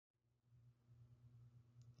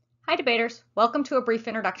Hi debaters, welcome to a brief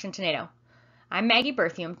introduction to NATO. I'm Maggie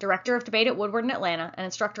Berthiaume, Director of Debate at Woodward in Atlanta and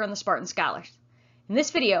instructor on the Spartan Scholars. In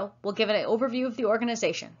this video, we'll give an overview of the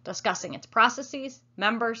organization, discussing its processes,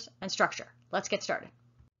 members, and structure. Let's get started.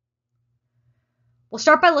 We'll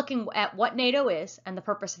start by looking at what NATO is and the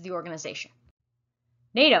purpose of the organization.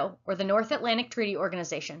 NATO, or the North Atlantic Treaty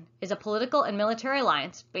Organization, is a political and military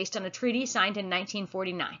alliance based on a treaty signed in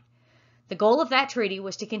 1949. The goal of that treaty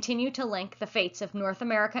was to continue to link the fates of North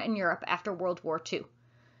America and Europe after World War II.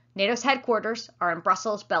 NATO's headquarters are in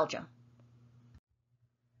Brussels, Belgium.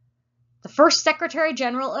 The first Secretary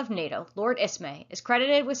General of NATO, Lord Ismay, is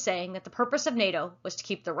credited with saying that the purpose of NATO was to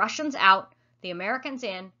keep the Russians out, the Americans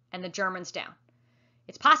in, and the Germans down.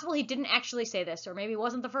 It's possible he didn't actually say this, or maybe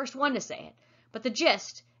wasn't the first one to say it, but the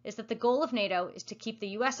gist is that the goal of NATO is to keep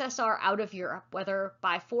the USSR out of Europe, whether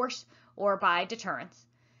by force or by deterrence,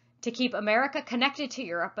 to keep America connected to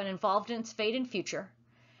Europe and involved in its fate and future,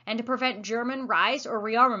 and to prevent German rise or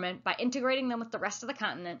rearmament by integrating them with the rest of the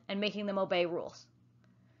continent and making them obey rules.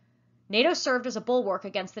 NATO served as a bulwark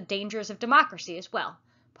against the dangers of democracy as well.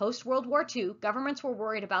 Post-World War II, governments were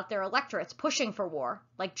worried about their electorates pushing for war,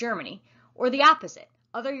 like Germany, or the opposite,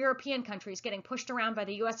 other European countries getting pushed around by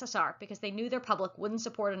the USSR because they knew their public wouldn't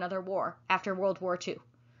support another war after World War II.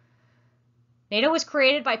 NATO was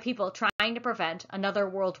created by people trying to prevent another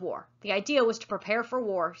world war. The idea was to prepare for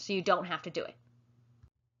war so you don't have to do it.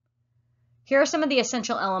 Here are some of the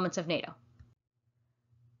essential elements of NATO.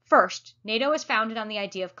 First, NATO is founded on the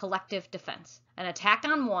idea of collective defense. An attack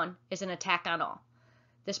on one is an attack on all.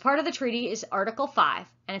 This part of the treaty is Article 5,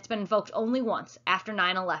 and it's been invoked only once, after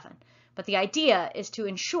 9/11. But the idea is to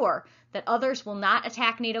ensure that others will not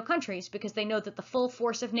attack NATO countries because they know that the full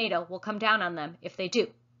force of NATO will come down on them if they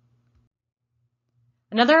do.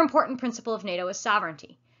 Another important principle of NATO is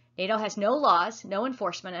sovereignty. NATO has no laws, no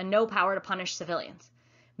enforcement, and no power to punish civilians.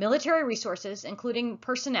 Military resources, including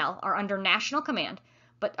personnel, are under national command,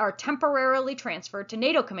 but are temporarily transferred to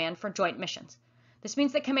NATO command for joint missions. This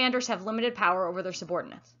means that commanders have limited power over their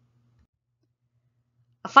subordinates.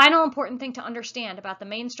 A final important thing to understand about the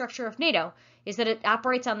main structure of NATO is that it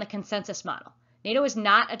operates on the consensus model. NATO is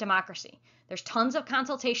not a democracy. There's tons of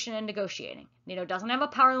consultation and negotiating. NATO doesn't have a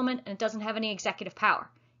parliament and it doesn't have any executive power.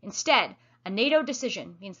 Instead, a NATO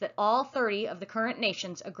decision means that all 30 of the current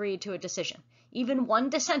nations agreed to a decision. Even one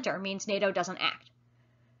dissenter means NATO doesn't act.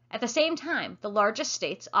 At the same time, the largest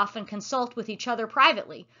states often consult with each other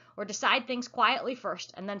privately or decide things quietly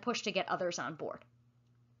first and then push to get others on board.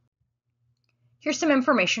 Here's some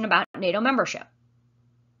information about NATO membership.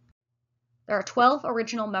 There are 12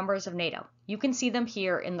 original members of NATO. You can see them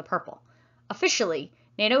here in the purple. Officially,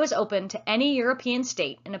 NATO is open to any European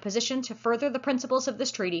state in a position to further the principles of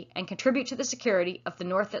this treaty and contribute to the security of the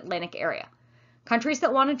North Atlantic area. Countries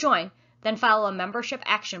that want to join then follow a membership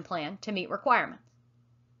action plan to meet requirements.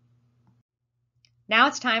 Now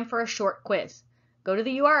it's time for a short quiz. Go to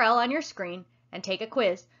the URL on your screen and take a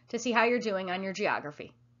quiz to see how you're doing on your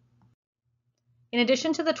geography. In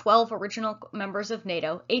addition to the 12 original members of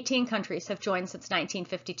NATO, 18 countries have joined since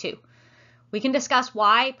 1952. We can discuss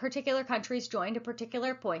why particular countries joined at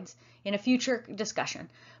particular points in a future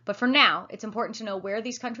discussion, but for now, it's important to know where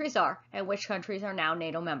these countries are and which countries are now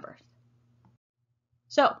NATO members.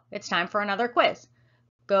 So, it's time for another quiz.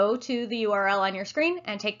 Go to the URL on your screen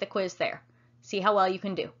and take the quiz there. See how well you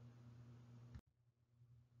can do.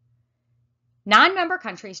 Non-member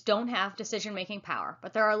countries don't have decision-making power,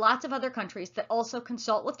 but there are lots of other countries that also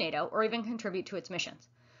consult with NATO or even contribute to its missions.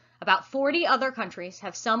 About 40 other countries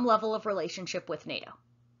have some level of relationship with NATO.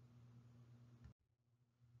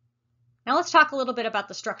 Now let's talk a little bit about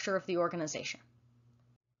the structure of the organization.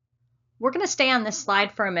 We're going to stay on this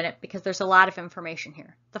slide for a minute because there's a lot of information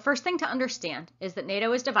here. The first thing to understand is that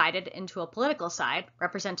NATO is divided into a political side,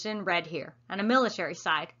 represented in red here, and a military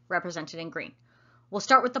side, represented in green. We'll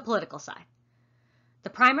start with the political side.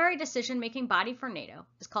 The primary decision-making body for NATO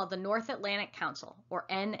is called the North Atlantic Council, or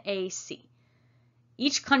NAC.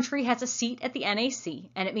 Each country has a seat at the NAC,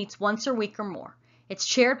 and it meets once a week or more. It's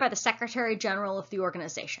chaired by the Secretary General of the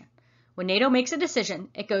organization. When NATO makes a decision,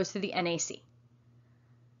 it goes through the NAC.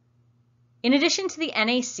 In addition to the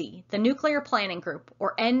NAC, the Nuclear Planning Group,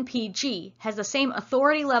 or NPG, has the same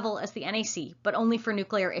authority level as the NAC, but only for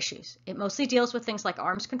nuclear issues. It mostly deals with things like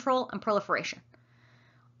arms control and proliferation.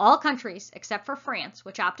 All countries, except for France,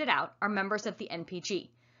 which opted out, are members of the NPG.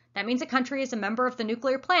 That means a country is a member of the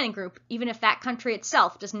Nuclear Planning Group, even if that country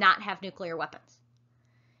itself does not have nuclear weapons.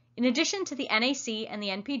 In addition to the NAC and the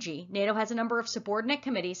NPG, NATO has a number of subordinate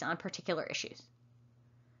committees on particular issues.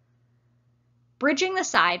 Bridging the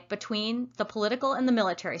side between the political and the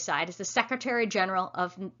military side is the Secretary General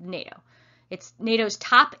of NATO. It's NATO's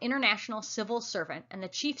top international civil servant and the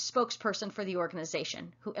chief spokesperson for the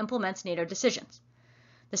organization, who implements NATO decisions.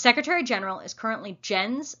 The Secretary General is currently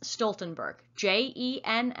Jens Stoltenberg, Jens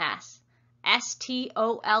Stoltenberg.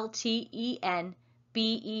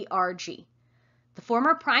 The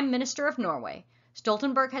former Prime Minister of Norway,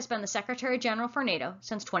 Stoltenberg has been the Secretary General for NATO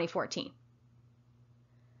since 2014.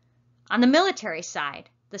 On the military side,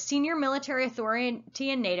 the senior military authority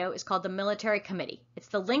in NATO is called the Military Committee. It's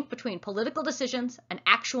the link between political decisions and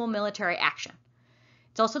actual military action.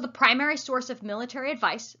 It's also the primary source of military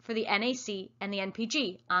advice for the NAC and the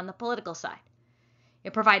NPG on the political side.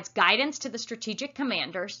 It provides guidance to the strategic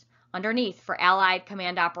commanders underneath for Allied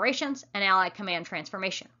command operations and Allied command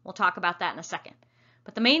transformation. We'll talk about that in a second.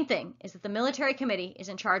 But the main thing is that the Military Committee is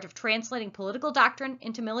in charge of translating political doctrine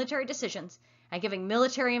into military decisions and giving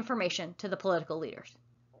military information to the political leaders.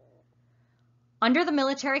 Under the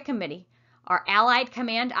Military Committee are Allied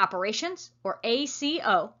Command Operations, or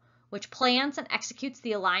ACO, which plans and executes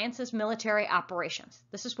the alliance's military operations.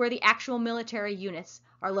 This is where the actual military units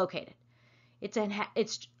are located.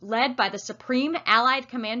 It's led by the Supreme Allied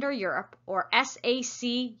Commander Europe, or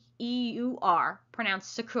SACEUR,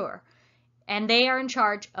 pronounced SECUR, and they are in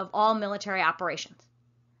charge of all military operations.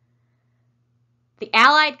 The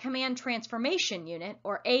Allied Command Transformation Unit,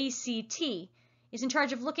 or ACT, is in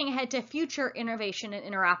charge of looking ahead to future innovation and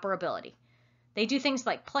interoperability. They do things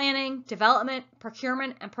like planning, development,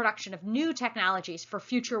 procurement, and production of new technologies for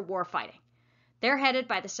future warfighting. They're headed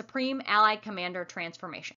by the Supreme Allied Commander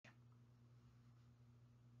Transformation.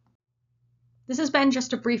 This has been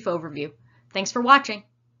just a brief overview. Thanks for watching.